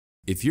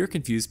If you're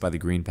confused by the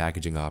green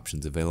packaging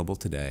options available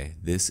today,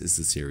 this is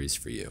the series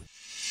for you.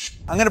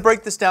 I'm going to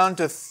break this down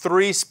to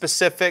three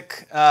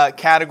specific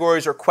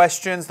categories or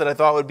questions that I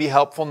thought would be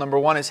helpful. Number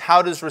one is,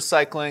 how does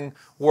recycling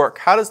work?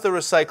 How does the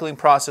recycling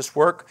process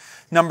work?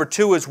 Number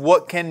two is,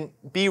 what can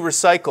be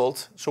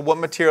recycled? So what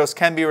materials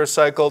can be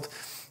recycled?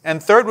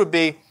 And third would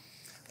be,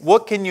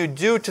 what can you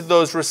do to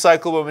those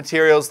recyclable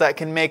materials that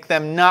can make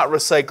them not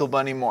recyclable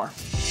anymore?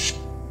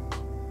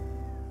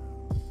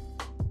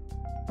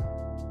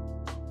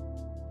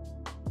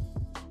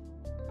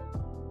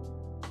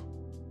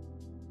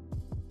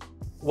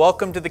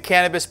 Welcome to the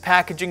Cannabis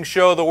Packaging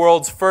Show, the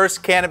world's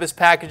first cannabis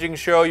packaging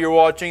show. You're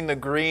watching the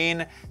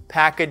Green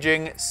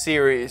Packaging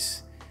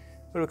Series.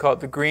 What do we call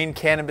it? The Green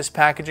Cannabis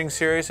Packaging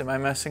Series? Am I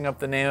messing up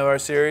the name of our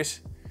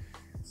series?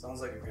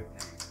 Sounds like a good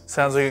name.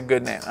 Sounds like a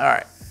good name. All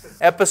right.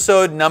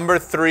 Episode number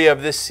 3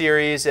 of this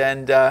series,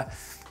 and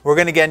we're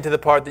going to get into the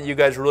part that you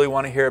guys really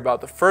want to hear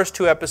about. The first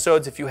 2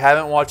 episodes, if you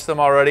haven't watched them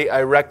already,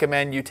 I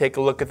recommend you take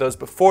a look at those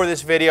before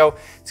this video.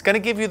 It's going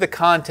to give you the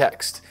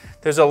context.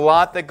 There's a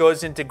lot that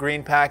goes into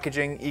green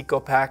packaging, eco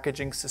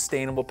packaging,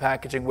 sustainable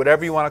packaging,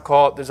 whatever you want to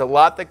call it. There's a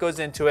lot that goes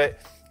into it.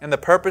 And the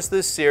purpose of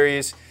this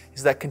series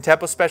is that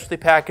Contempla Specialty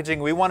Packaging,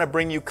 we want to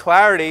bring you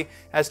clarity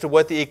as to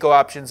what the eco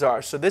options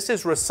are. So this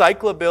is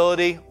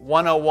Recyclability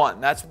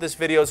 101. That's what this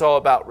video is all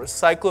about,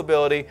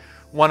 Recyclability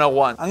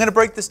 101. I'm going to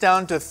break this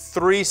down to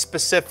 3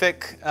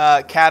 specific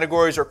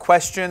categories or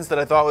questions that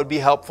I thought would be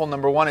helpful.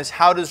 Number one is,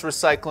 how does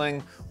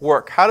recycling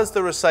work? How does the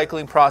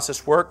recycling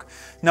process work?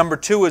 Number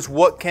two is,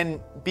 what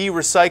can be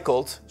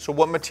recycled? So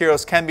what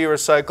materials can be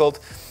recycled?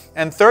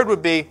 And third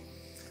would be,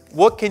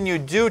 what can you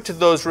do to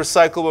those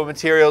recyclable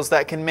materials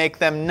that can make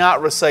them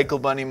not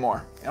recyclable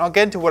anymore? And I'll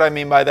get into what I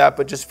mean by that,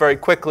 but just very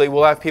quickly,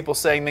 we'll have people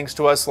saying things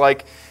to us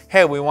like,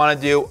 hey, we want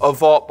to do a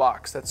vault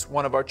box. That's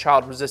one of our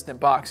child-resistant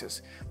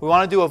boxes. We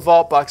want to do a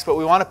vault box, but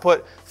we want to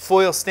put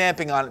foil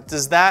stamping on it.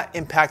 Does that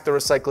impact the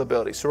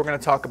recyclability? So we're going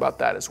to talk about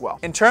that as well.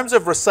 In terms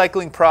of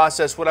recycling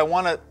process, what I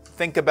want to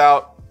think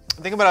about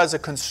as a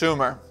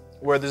consumer,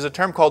 where there's a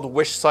term called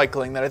wish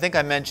cycling that I think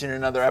I mentioned in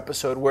another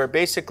episode, where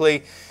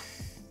basically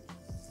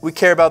we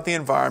care about the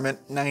environment,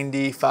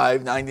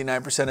 95,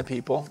 99% of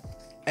people,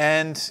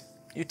 and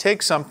you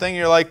take something,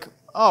 you're like,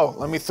 oh,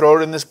 let me throw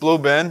it in this blue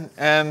bin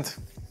and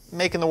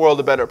making the world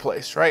a better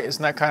place, right?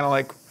 Isn't that kind of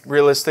like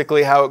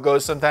realistically how it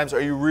goes sometimes?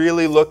 Are you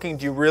really looking?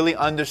 Do you really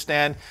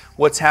understand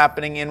what's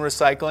happening in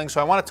recycling?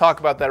 So I want to talk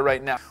about that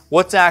right now.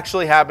 What's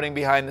actually happening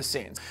behind the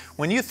scenes?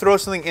 When you throw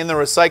something in the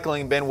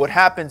recycling bin, what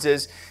happens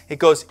is it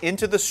goes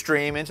into the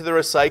stream, into the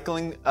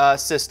recycling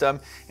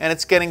system, and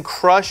it's getting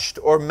crushed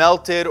or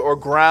melted or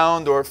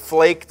ground or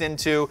flaked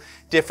into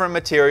different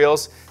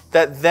materials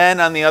that then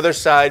on the other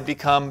side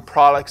become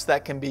products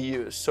that can be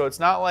used. So it's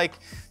not like,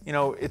 you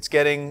know, it's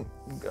getting,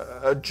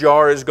 a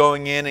jar is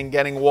going in and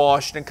getting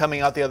washed and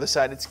coming out the other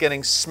side. It's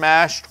getting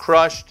smashed,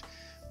 crushed,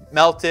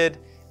 melted,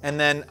 and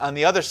then on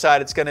the other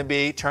side it's going to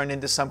be turned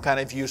into some kind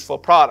of useful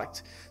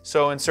product.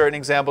 So in certain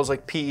examples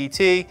like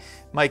PET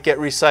might get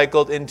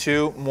recycled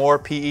into more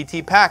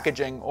PET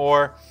packaging,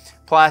 or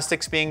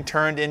plastics being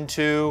turned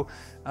into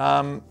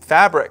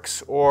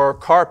fabrics or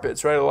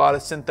carpets, right? A lot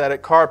of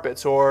synthetic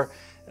carpets, or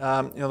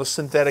the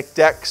synthetic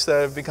decks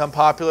that have become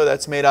popular,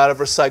 that's made out of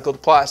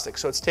recycled plastic.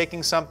 So it's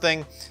taking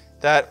something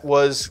that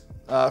was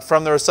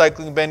from the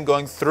recycling bin,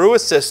 going through a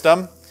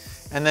system,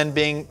 and then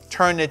being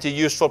turned into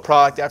useful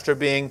product after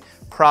being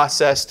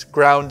processed,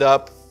 ground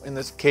up, in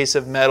this case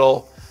of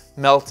metal,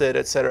 melted,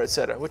 etc.,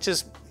 etc. Which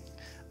is,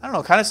 I don't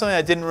know, kind of something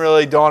that didn't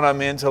really dawn on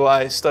me until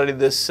I studied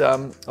this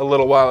a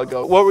little while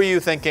ago. What were you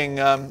thinking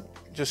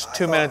just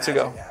 2 minutes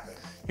ago?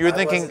 You were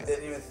thinking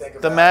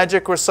the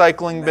magic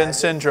recycling bin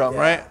syndrome,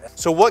 right?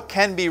 So what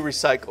can be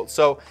recycled?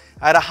 So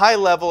at a high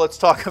level, let's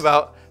talk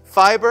about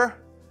fiber,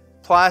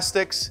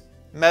 plastics,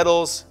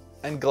 metals,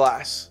 and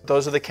glass.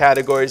 Those are the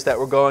categories that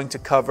we're going to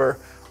cover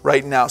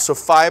right now. So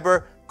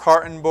fiber,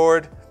 carton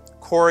board,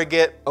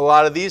 corrugate, a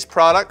lot of these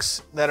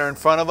products that are in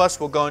front of us,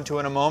 we'll go into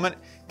in a moment,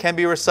 can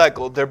be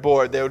recycled. They're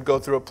board. They would go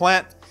through a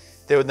plant.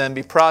 They would then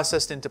be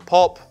processed into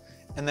pulp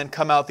and then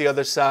come out the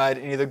other side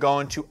and either go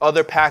into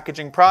other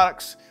packaging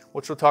products,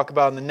 which we'll talk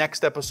about in the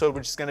next episode,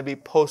 which is going to be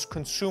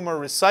post-consumer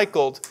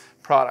recycled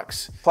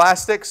products.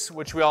 Plastics,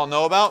 which we all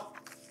know about.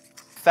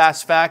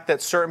 Fast fact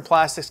that certain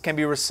plastics can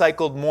be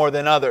recycled more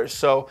than others.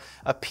 So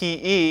a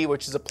PE,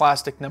 which is a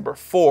plastic number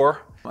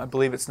 4, I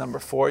believe it's number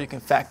 4, you can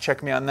fact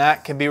check me on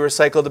that, can be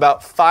recycled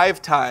about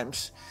 5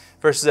 times,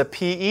 versus a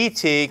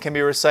PET can be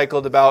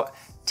recycled about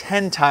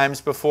 10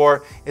 times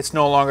before it's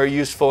no longer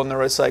useful in the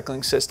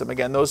recycling system.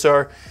 Again, those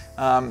are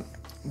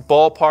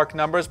ballpark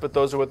numbers, but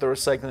those are what the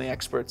recycling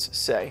experts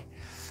say.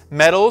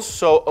 Metals,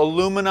 so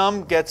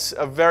aluminum gets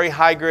a very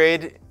high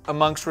grade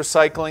amongst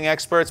recycling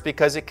experts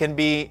because it can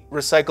be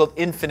recycled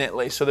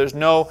infinitely. So there's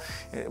no,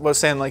 I was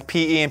saying like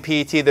PE and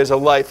PET, there's a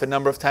life, a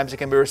number of times it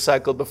can be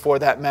recycled before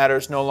that matter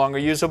is no longer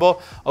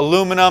usable.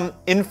 Aluminum,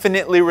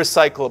 infinitely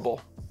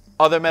recyclable.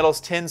 Other metals,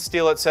 tin,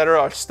 steel, etc.,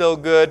 are still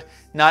good,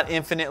 not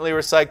infinitely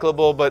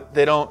recyclable, but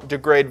they don't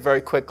degrade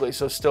very quickly,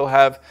 so still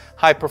have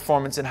high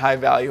performance and high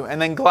value.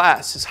 And then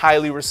glass is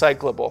highly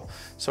recyclable.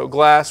 So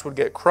glass would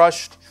get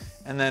crushed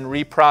and then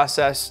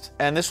reprocessed.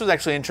 And this was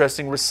actually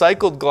interesting.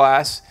 Recycled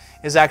glass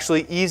is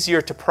actually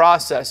easier to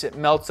process. It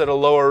melts at a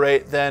lower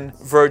rate than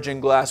virgin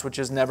glass, which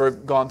has never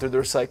gone through the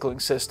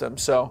recycling system.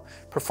 So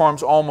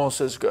performs almost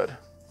as good.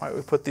 All right,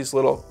 we put these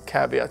little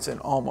caveats in,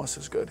 almost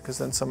as good, because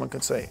then someone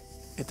could say,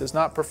 it does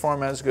not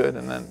perform as good,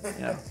 and then,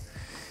 you know.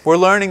 We're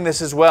learning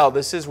this as well.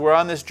 We're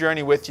on this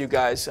journey with you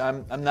guys.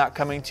 I'm not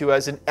coming to you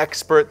as an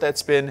expert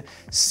that's been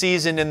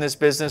seasoned in this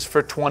business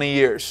for 20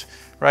 years,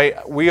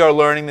 right? We are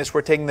learning this.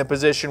 We're taking the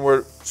position,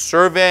 we're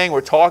surveying,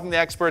 we're talking to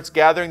experts,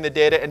 gathering the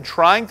data, and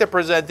trying to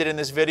present it in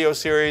this video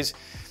series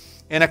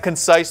in a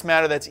concise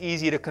manner that's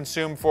easy to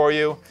consume for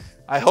you.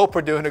 I hope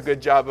we're doing a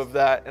good job of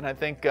that, and I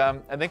think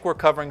we're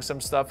covering some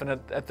stuff, and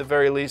at the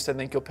very least, I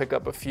think you'll pick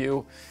up a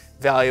few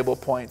valuable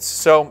points.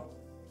 So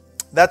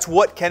that's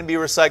what can be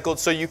recycled.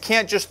 So you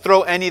can't just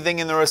throw anything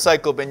in the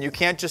recycle bin. You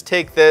can't just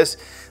take this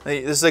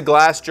is a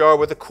glass jar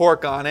with a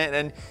cork on it,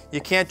 and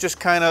you can't just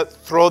kind of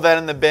throw that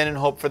in the bin and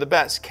hope for the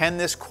best. Can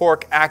this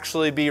cork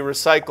actually be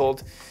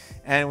recycled?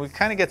 And we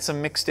kind of get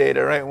some mixed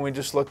data, right, when we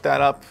just look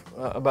that up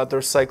about the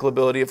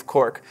recyclability of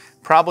cork.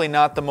 Probably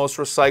not the most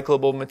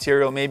recyclable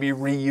material, maybe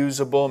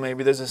reusable,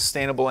 maybe there's a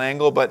sustainable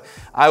angle, but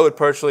I would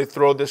personally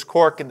throw this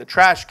cork in the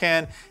trash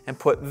can and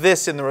put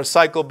this in the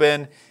recycle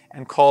bin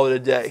and call it a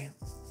day.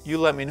 You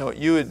let me know what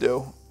you would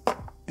do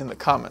in the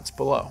comments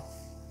below.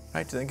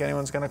 Right? Do you think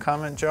anyone's going to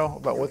comment, Joe,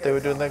 about what they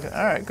would do? All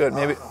right, good.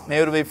 Maybe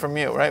it'll be from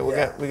you, right?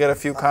 We got a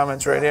few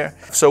comments right here.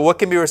 So what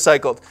can be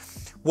recycled?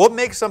 What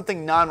makes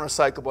something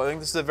non-recyclable? I think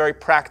this is a very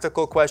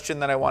practical question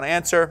that I want to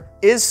answer.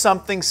 Is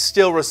something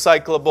still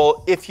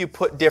recyclable if you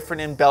put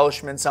different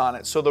embellishments on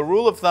it? So the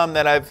rule of thumb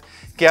that I've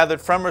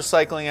gathered from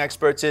recycling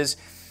experts is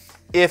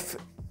if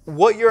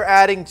what you're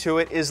adding to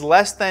it is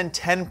less than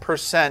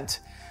 10%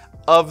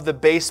 of the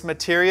base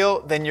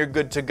material, then you're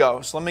good to go.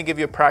 So let me give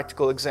you a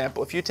practical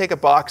example. If you take a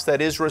box that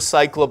is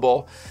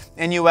recyclable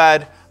and you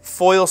add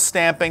foil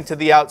stamping to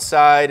the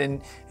outside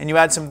and you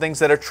add some things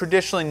that are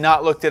traditionally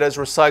not looked at as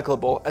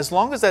recyclable, as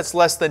long as that's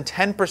less than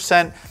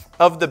 10%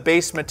 of the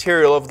base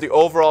material of the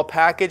overall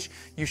package,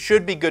 you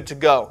should be good to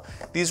go.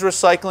 These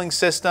recycling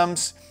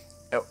systems,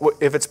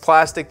 if it's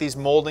plastic, these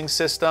molding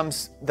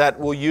systems that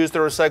will use the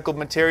recycled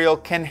material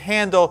can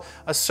handle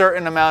a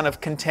certain amount of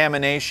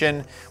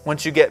contamination.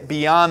 Once you get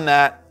beyond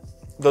that,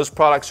 those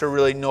products are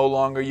really no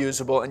longer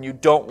usable and you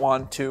don't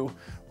want to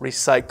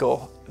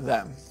recycle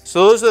them.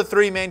 So those are the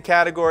three main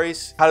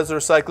categories. How does the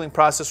recycling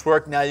process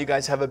work? Now you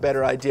guys have a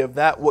better idea of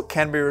that. What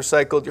can be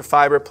recycled? Your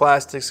fiber,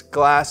 plastics,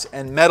 glass,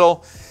 and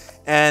metal.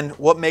 And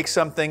what makes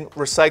something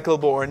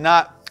recyclable or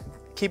not?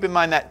 Keep in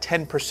mind that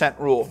 10%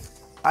 rule.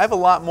 I have a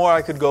lot more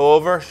I could go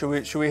over.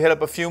 Should we hit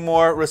up a few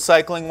more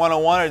recycling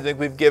 101, or do you think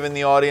we've given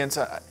the audience?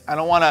 I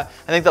don't want to,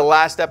 I think the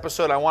last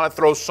episode, I want to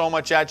throw so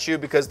much at you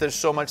because there's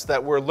so much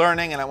that we're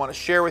learning and I want to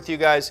share with you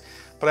guys,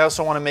 but I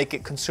also want to make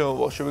it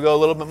consumable. Should we go a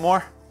little bit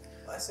more?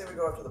 I say we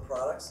go after the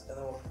products and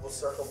then we'll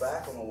circle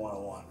back on the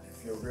 101.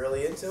 If you're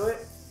really into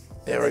it,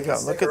 there we go.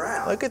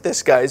 Look at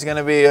this guy. He's going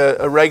to be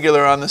a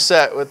regular on the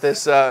set with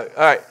this. All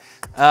right.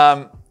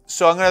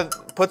 So I'm going to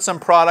put some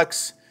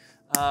products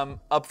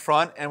up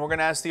front, and we're going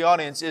to ask the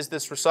audience, is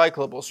this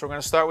recyclable? So we're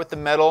going to start with the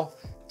metal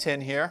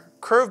tin here.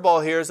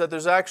 Curveball here is that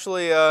there's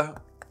actually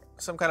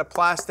some kind of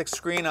plastic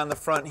screen on the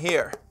front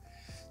here.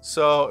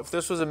 So if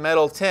this was a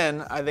metal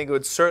tin, I think it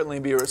would certainly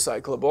be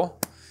recyclable.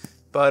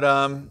 But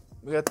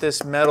we got this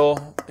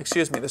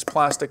this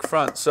plastic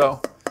front.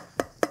 So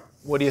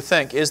what do you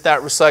think? Is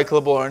that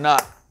recyclable or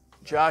not?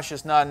 Josh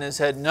is nodding his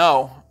head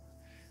no.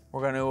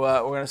 We're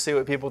going to see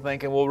what people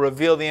think, and we'll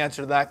reveal the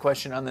answer to that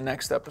question on the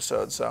next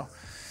episode. So.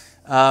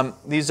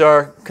 These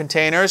are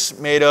containers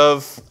made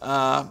of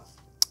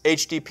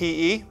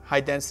HDPE,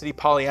 high density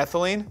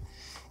polyethylene,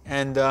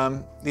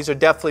 and these are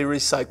definitely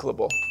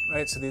recyclable,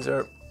 right? So these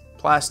are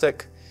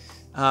plastic,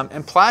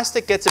 and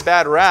plastic gets a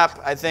bad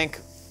rap, I think,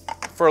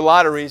 for a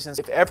lot of reasons.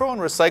 If everyone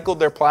recycled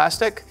their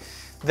plastic,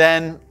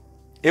 then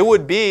it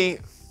would be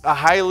a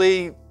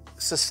highly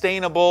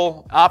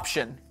sustainable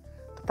option.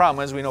 The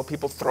problem is we know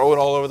people throw it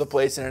all over the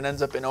place and it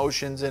ends up in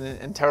oceans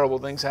and terrible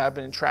things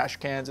happen in trash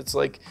cans. It's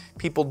like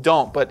people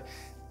don't. But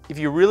if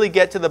you really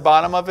get to the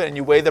bottom of it and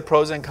you weigh the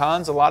pros and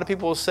cons, a lot of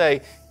people will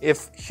say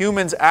if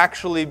humans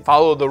actually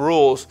follow the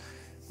rules,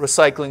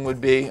 recycling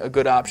would be a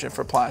good option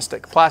for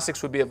plastic.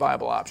 Plastics would be a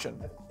viable option.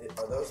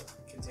 Are those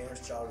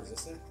containers child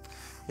resistant?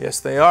 Yes,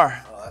 they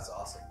are. Oh, that's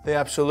awesome. They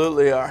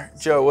absolutely are.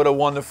 Joe, what a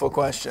wonderful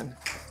question.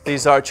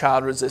 These are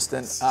child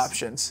resistant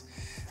options.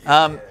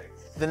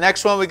 The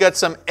next one, we got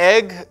some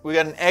egg. We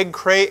got an egg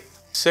crate,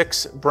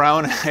 6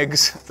 brown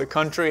eggs, the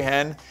country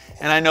hen,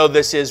 and I know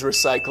this is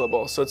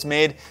recyclable. So it's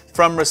made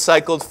from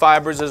recycled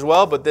fibers as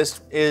well, but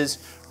this is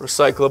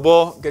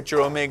recyclable. Get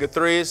your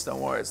omega-3s. Don't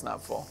worry, it's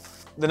not full.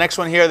 The next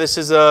one here, this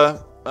is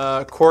a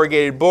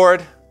corrugated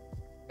board.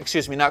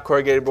 Excuse me, not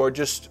corrugated board,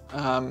 just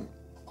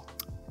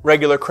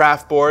regular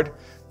craft board.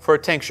 for a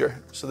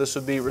tincture. So this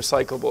would be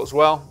recyclable as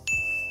well.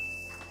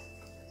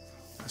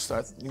 I'll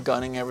start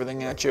gunning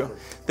everything at you.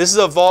 This is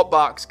a Vault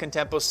Box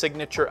Contempo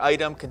signature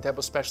item,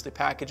 Contempo Specialty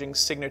Packaging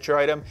signature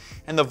item.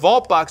 And the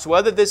Vault Box,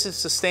 whether this is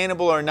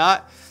sustainable or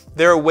not,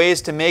 there are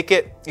ways to make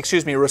it,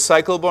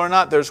 recyclable or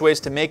not, there's ways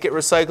to make it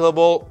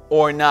recyclable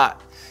or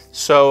not.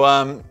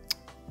 So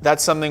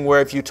that's something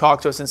where if you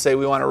talk to us and say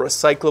we want a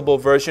recyclable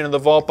version of the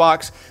Vault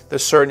Box,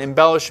 there's certain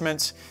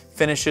embellishments,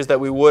 finishes that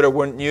we would or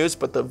wouldn't use,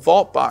 but the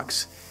Vault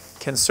Box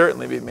can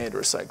certainly be made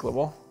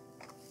recyclable.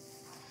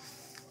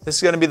 This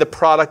is going to be the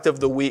product of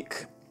the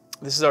week.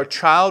 This is our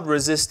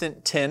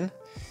child-resistant tin.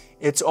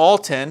 It's all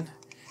tin.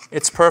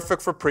 It's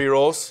perfect for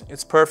pre-rolls.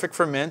 It's perfect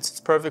for mints.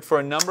 It's perfect for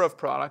a number of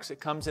products. It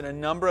comes in a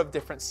number of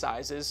different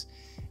sizes.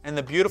 And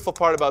the beautiful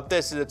part about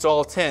this is it's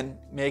all tin,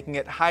 making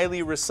it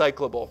highly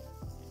recyclable.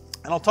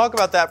 And I'll talk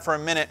about that for a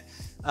minute.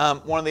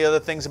 One of the other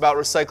things about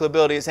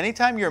recyclability is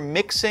anytime you're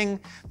mixing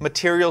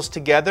materials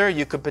together,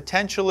 you could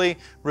potentially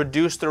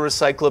reduce the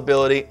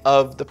recyclability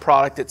of the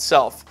product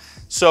itself.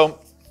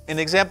 So an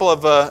example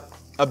of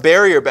a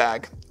barrier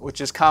bag, which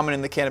is common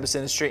in the cannabis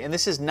industry, and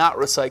this is not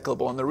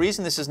recyclable. And the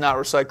reason this is not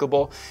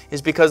recyclable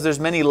is because there's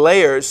many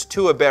layers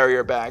to a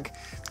barrier bag.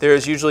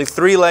 There's usually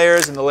 3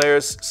 layers, and the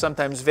layers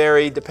sometimes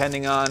vary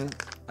depending on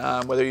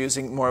whether you're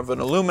using more of an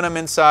aluminum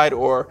inside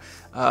or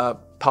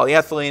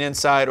polyethylene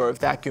inside or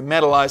vacuum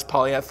metallized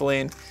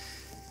polyethylene.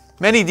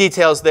 Many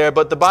details there,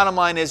 but the bottom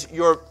line is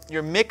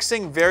you're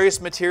mixing various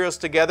materials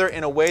together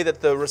in a way that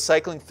the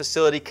recycling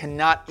facility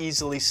cannot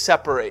easily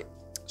separate.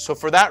 So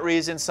for that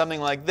reason,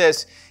 something like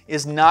this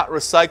is not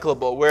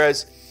recyclable.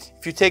 Whereas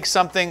if you take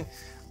something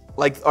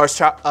like our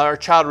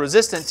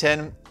child-resistant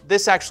tin,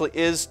 this actually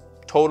is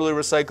totally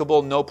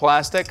recyclable, no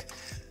plastic.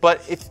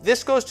 But if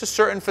this goes to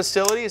certain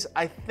facilities,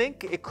 I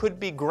think it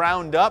could be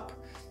ground up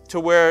to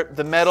where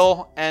the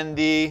metal and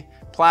the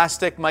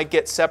plastic might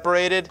get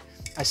separated.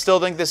 I still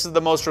think this is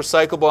the most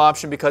recyclable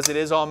option because it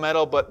is all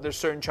metal, but there's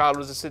certain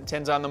child-resistant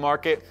tins on the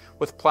market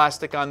with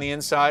plastic on the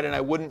inside, and I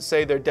wouldn't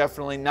say they're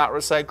definitely not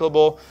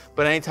recyclable,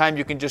 but anytime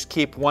you can just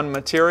keep one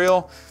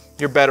material,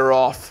 you're better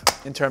off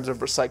in terms of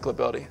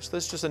recyclability. So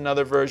this is just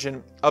another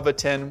version of a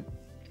tin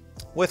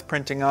with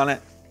printing on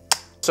it.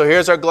 So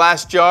here's our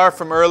glass jar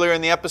from earlier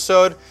in the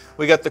episode.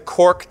 We got the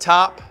cork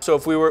top. So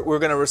if we're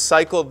going to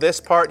recycle this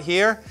part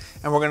here,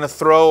 and we're going to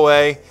throw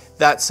away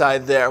that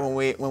side there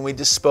when we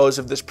dispose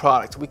of this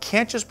product. We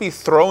can't just be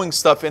throwing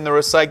stuff in the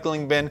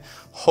recycling bin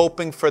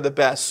hoping for the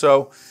best.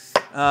 So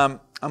I'm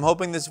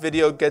hoping this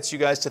video gets you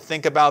guys to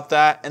think about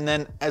that. And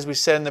then, as we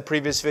said in the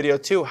previous video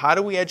too, how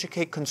do we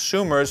educate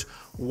consumers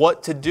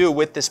what to do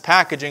with this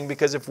packaging?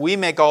 Because if we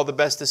make all the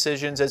best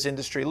decisions as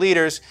industry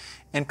leaders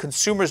and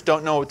consumers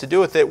don't know what to do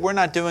with it, we're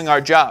not doing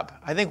our job.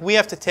 I think we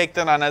have to take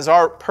that on as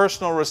our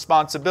personal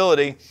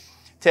responsibility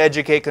to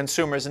educate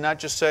consumers and not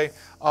just say,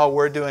 oh,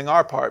 we're doing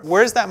our part.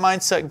 Where's that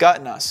mindset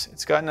gotten us?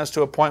 It's gotten us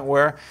to a point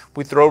where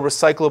we throw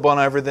recyclable on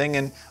everything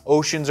and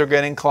oceans are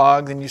getting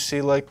clogged and you see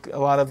like a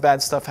lot of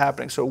bad stuff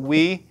happening. So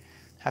we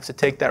have to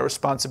take that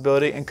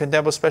responsibility. And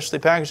Contempo Specialty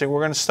Packaging, we're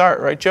going to start,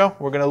 right, Joe?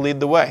 We're going to lead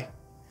the way.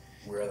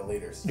 We're the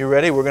leaders. You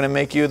ready? We're going to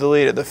make you the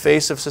leader, the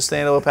face of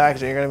sustainable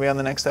packaging. You're going to be on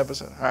the next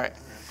episode. All right.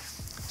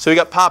 So we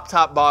got pop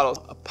top bottles,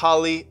 a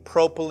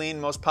polypropylene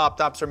most pop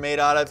tops are made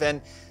out of,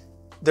 and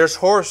there's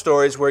horror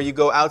stories where you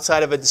go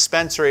outside of a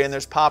dispensary and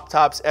there's pop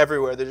tops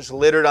everywhere. They're just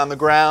littered on the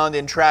ground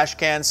in trash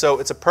cans. So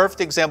it's a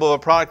perfect example of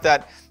a product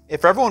that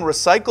if everyone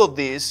recycled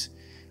these,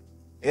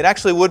 it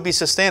actually would be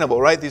sustainable,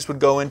 right? These would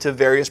go into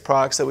various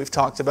products that we've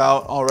talked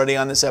about already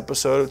on this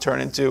episode, turn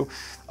into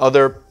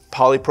other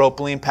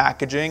polypropylene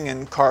packaging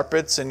and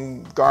carpets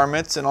and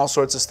garments and all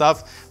sorts of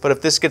stuff. But if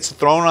this gets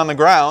thrown on the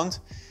ground,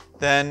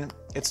 then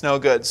it's no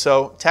good.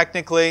 So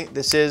technically,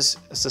 this is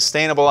a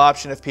sustainable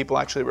option if people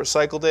actually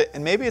recycled it.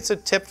 And maybe it's a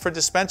tip for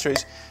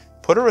dispensaries.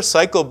 Put a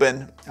recycle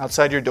bin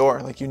outside your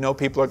door. Like, you know,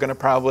 people are going to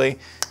probably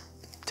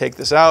take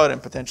this out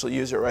and potentially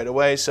use it right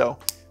away. So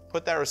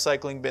put that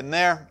recycling bin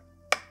there.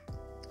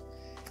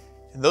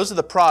 And those are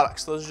the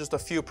products. Those are just a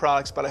few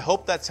products, but I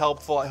hope that's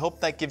helpful. I hope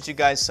that gives you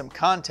guys some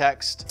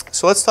context.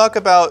 So let's talk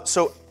about,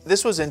 so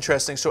this was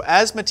interesting. So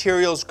as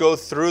materials go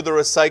through the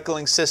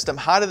recycling system,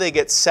 how do they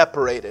get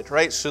separated,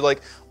 right? So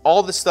like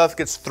all the stuff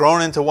gets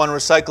thrown into one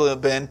recycling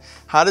bin.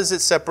 How does it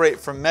separate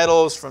from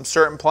metals, from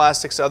certain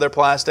plastics to other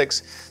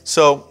plastics?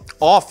 So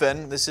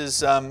often, this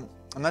is, I'm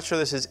not sure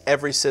this is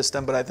every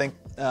system, but I think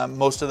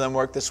most of them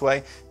work this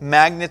way.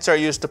 Magnets are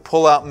used to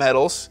pull out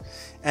metals.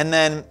 And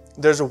then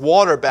there's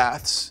water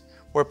baths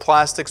where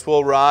plastics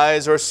will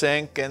rise or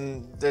sink,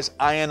 and there's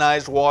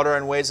ionized water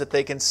and ways that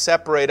they can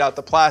separate out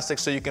the plastic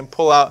so you can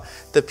pull out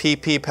the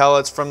PP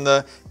pellets from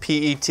the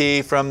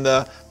PET, from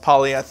the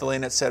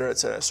polyethylene, et cetera, et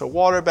cetera. So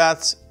water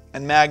baths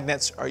and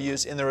magnets are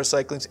used in the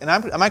recycling. And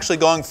I'm actually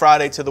going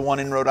Friday to the one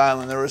in Rhode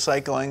Island, the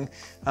recycling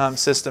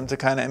system, to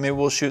kind of, maybe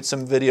we'll shoot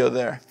some video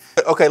there.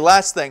 Okay,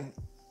 last thing.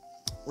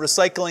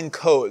 recycling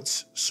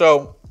codes.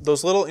 So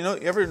those little, you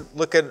ever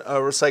look at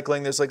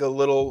recycling, there's like a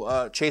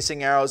little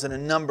chasing arrows and a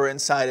number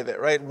inside of it,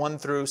 right? 1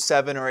 through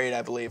 7 or 8,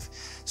 I believe.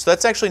 So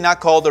that's actually not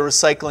called a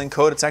recycling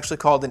code. It's actually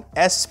called an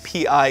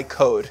SPI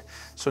code.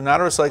 So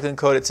not a recycling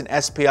code, it's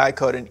an SPI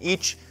code, and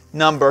each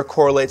number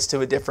correlates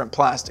to a different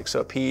plastic.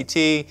 So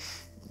PET,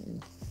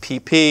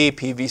 PP,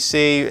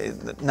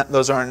 PVC,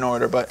 those aren't in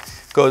order, but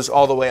goes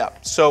all the way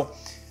up. So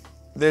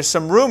there's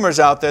some rumors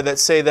out there that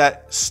say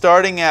that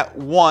starting at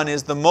 1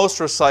 is the most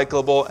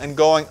recyclable and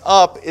going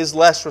up is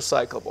less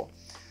recyclable.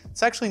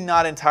 It's actually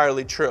not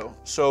entirely true.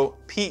 So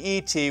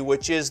PET,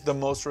 which is the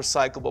most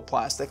recyclable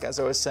plastic, as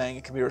I was saying,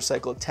 it can be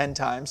recycled 10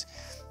 times,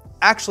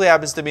 actually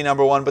happens to be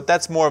number 1, but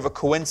that's more of a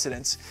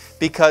coincidence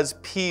because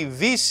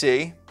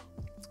PVC,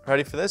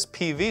 ready for this?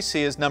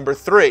 PVC is number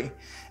 3,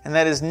 and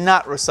that is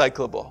not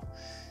recyclable.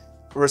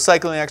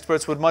 Recycling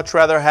experts would much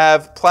rather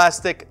have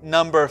plastic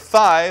number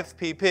 5,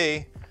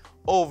 PP,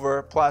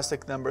 over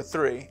plastic number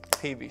 3,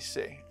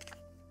 PVC.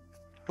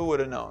 Who would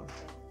have known?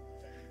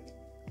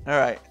 All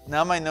right,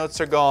 now my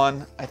notes are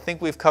gone. I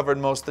think we've covered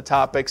most of the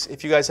topics.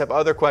 If you guys have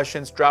other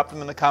questions, drop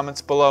them in the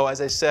comments below.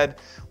 As I said,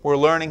 we're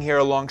learning here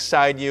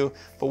alongside you,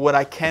 but what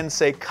I can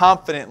say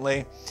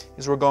confidently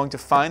is we're going to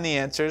find the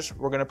answers.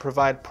 We're going to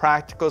provide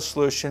practical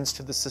solutions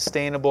to the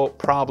sustainable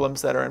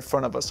problems that are in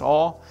front of us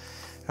all.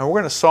 And we're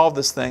going to solve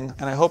this thing,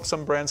 and I hope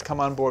some brands come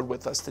on board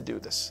with us to do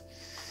this.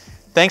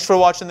 Thanks for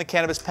watching the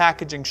Cannabis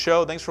Packaging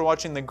Show. Thanks for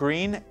watching the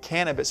Green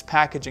Cannabis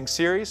Packaging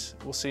Series.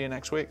 We'll see you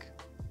next week.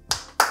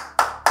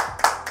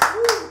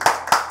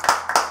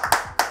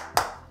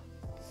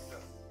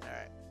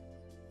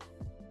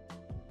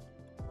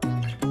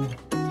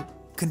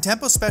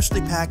 Contempo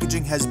Specialty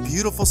Packaging has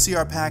beautiful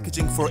CR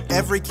packaging for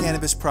every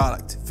cannabis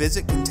product.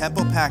 Visit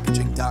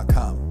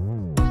contempopackaging.com.